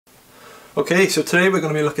Okay, so today we're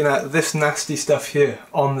going to be looking at this nasty stuff here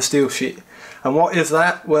on the steel sheet. And what is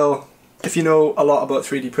that? Well, if you know a lot about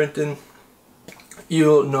 3D printing,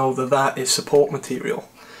 you'll know that that is support material.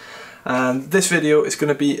 And this video is going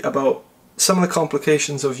to be about some of the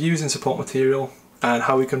complications of using support material and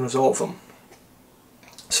how we can resolve them.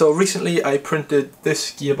 So recently I printed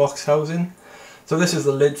this gearbox housing. So this is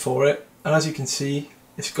the lid for it, and as you can see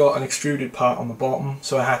it's got an extruded part on the bottom,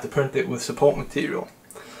 so I had to print it with support material.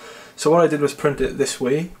 So what I did was print it this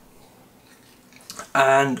way,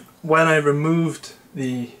 and when I removed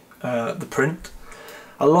the print,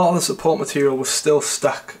 a lot of the support material was still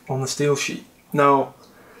stuck on the steel sheet. Now,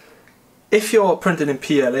 if you're printing in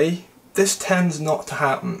PLA, this tends not to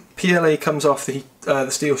happen. PLA comes off the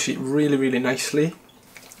steel sheet really nicely,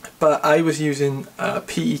 but I was using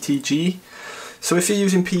PETG. So if you're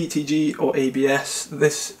using PETG or ABS,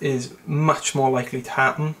 this is much more likely to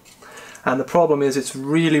happen. And the problem is it's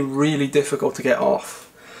really difficult to get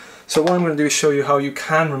off. So what I'm going to do is show you how you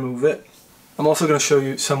can remove it. I'm also going to show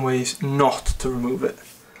you some ways not to remove it.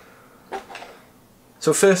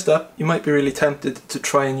 So first up, you might be really tempted to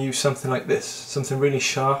try and use something like this, something really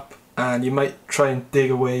sharp, and you might try and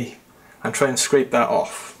dig away and try and scrape that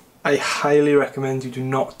off. I highly recommend you do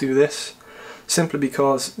not do this, simply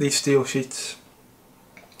because these steel sheets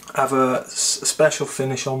have a special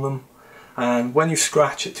finish on them, and when you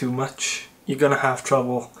scratch it too much, you're going to have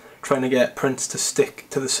trouble trying to get prints to stick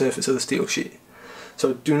to the surface of the steel sheet.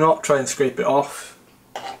 So do not try and scrape it off.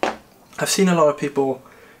 I've seen a lot of people,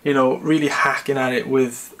 you know, really hacking at it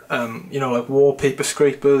with, you know, like wallpaper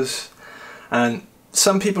scrapers, and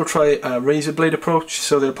some people try a razor blade approach,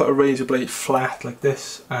 so they'll put a razor blade flat like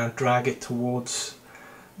this and drag it towards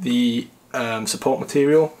the support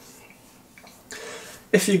material.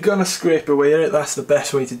 If you're gonna scrape away at it, that's the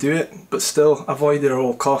best way to do it, but still avoid it at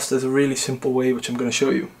all costs. There's a really simple way which I'm going to show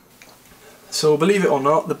you. So believe it or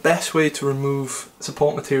not, the best way to remove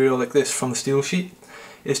support material like this from the steel sheet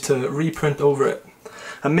is to reprint over it.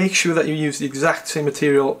 And make sure that you use the exact same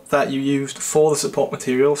material that you used for the support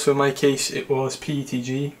material. So in my case it was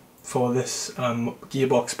PETG for this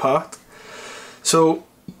gearbox part. So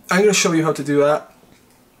I'm going to show you how to do that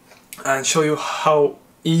and show you how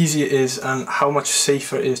easy it is and how much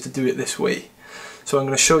safer it is to do it this way. So I'm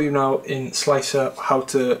going to show you now in Slicer how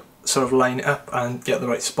to sort of line it up and get the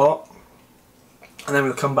right spot, and then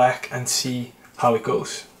we'll come back and see how it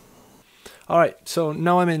goes. Alright, so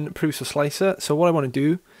now I'm in Prusa Slicer. So what I want to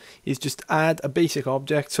do is just add a basic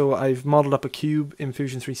object. So I've modelled up a cube in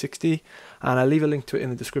Fusion 360, and I'll leave a link to it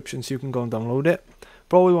in the description so you can go and download it.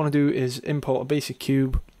 But all we want to do is import a basic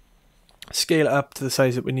cube, scale it up to the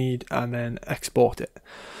size that we need, and then export it.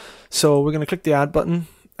 So we're going to click the add button,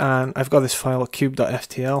 and I've got this file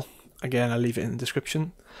cube.ftl. Again, I'll leave it in the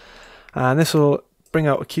description, and this will bring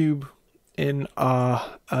out a cube in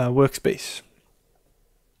our workspace.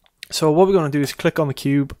 So what we're going to do is click on the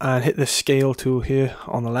cube and hit the scale tool here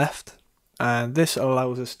on the left, and this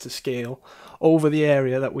allows us to scale over the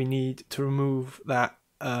area that we need to remove that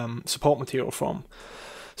support material from.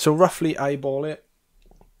 So roughly eyeball it.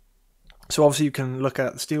 So obviously you can look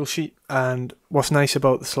at the steel sheet, and what's nice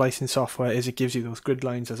about the slicing software is it gives you those grid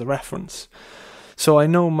lines as a reference. So I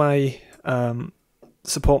know my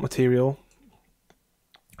support material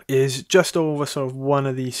is just over sort of one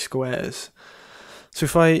of these squares. So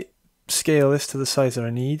if I scale this to the size that I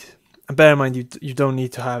need, and bear in mind you don't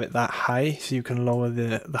need to have it that high, so you can lower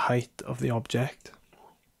the height of the object.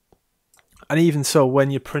 And even so, when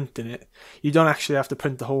you're printing it, you don't actually have to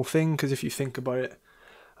print the whole thing, because if you think about it,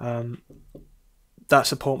 that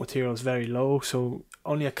support material is very low, so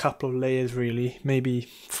only a couple of layers really, maybe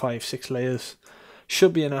 5-6 layers,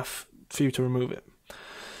 should be enough for you to remove it.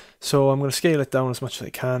 So I'm going to scale it down as much as I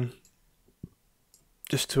can,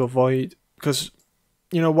 just to avoid, because,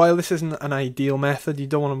 you know, while this isn't an ideal method, you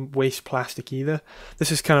don't want to waste plastic either.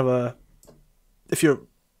 This is kind of a, if you're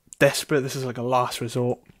desperate, this is like a last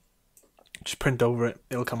resort. Just print over it,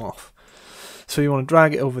 it'll come off. So you want to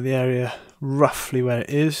drag it over the area roughly where it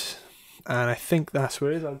is, and I think that's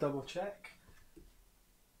where it is. I'll double check.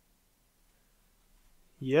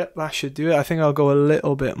 Yep, that should do it. I think I'll go a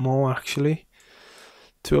little bit more actually,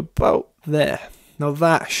 to about there. Now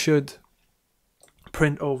that should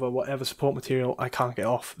print over whatever support material I can't get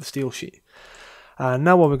off the steel sheet. And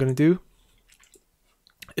now what we're going to do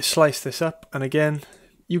is slice this up, and again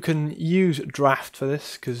you can use draft for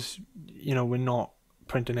this because, you know, we're not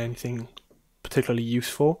printing anything particularly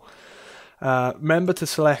useful. Remember to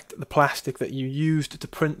select the plastic that you used to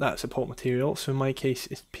print that support material. So in my case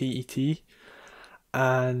it's PET,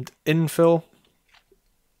 and infill,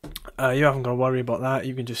 you haven't got to worry about that,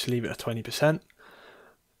 you can just leave it at 20%.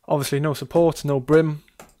 Obviously no support, no brim,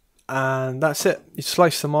 and that's it. You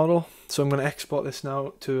slice the model. So I'm going to export this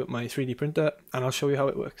now to my 3D printer and I'll show you how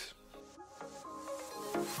it works.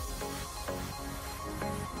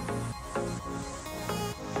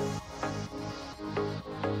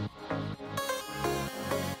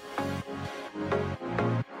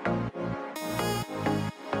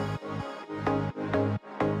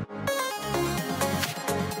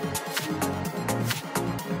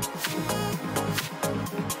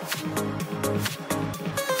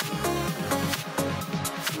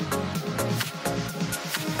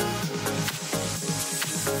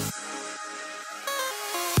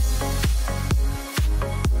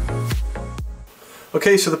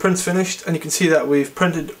 Okay, so the print's finished and you can see that we've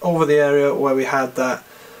printed over the area where we had that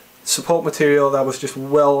support material that was just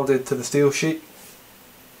welded to the steel sheet.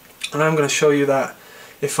 And I'm going to show you that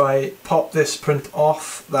if I pop this print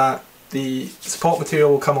off, that the support material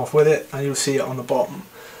will come off with it and you'll see it on the bottom.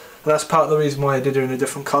 And that's part of the reason why I did it in a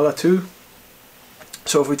different colour too.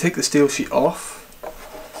 So if we take the steel sheet off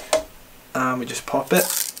and we just pop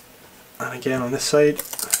it, and again on this side,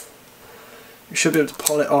 you should be able to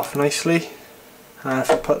pull it off nicely. And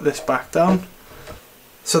if I put this back down,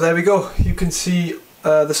 so there we go, you can see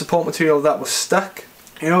the support material that was stuck.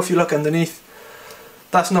 You know, if you look underneath,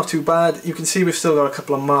 that's not too bad. You can see we've still got a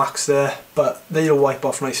couple of marks there, but they'll wipe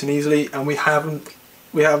off nice and easily, and we haven't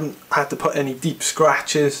had to put any deep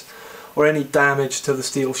scratches or any damage to the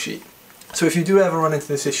steel sheet. So if you do ever run into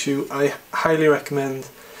this issue, I highly recommend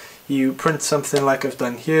you print something like I've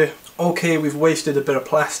done here. Okay, we've wasted a bit of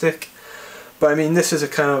plastic, but I mean, this is a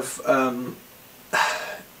kind of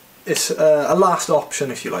it's a last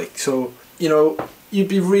option, if you like. So, you know, you'd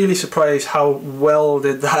be really surprised how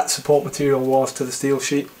welded that support material was to the steel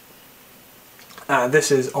sheet, and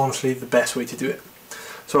this is honestly the best way to do it.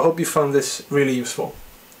 So I hope you found this really useful.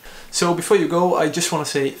 So before you go, I just want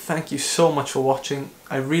to say thank you so much for watching.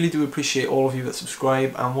 I really do appreciate all of you that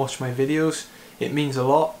subscribe and watch my videos. It means a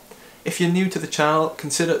lot. If you're new to the channel,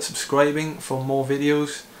 consider subscribing for more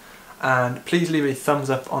videos, and please leave a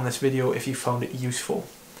thumbs up on this video if you found it useful.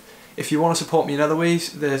 If you want to support me in other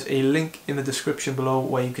ways, there's a link in the description below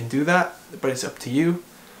where you can do that, but it's up to you.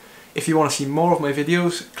 If you want to see more of my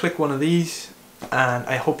videos, click one of these, and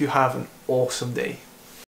I hope you have an awesome day.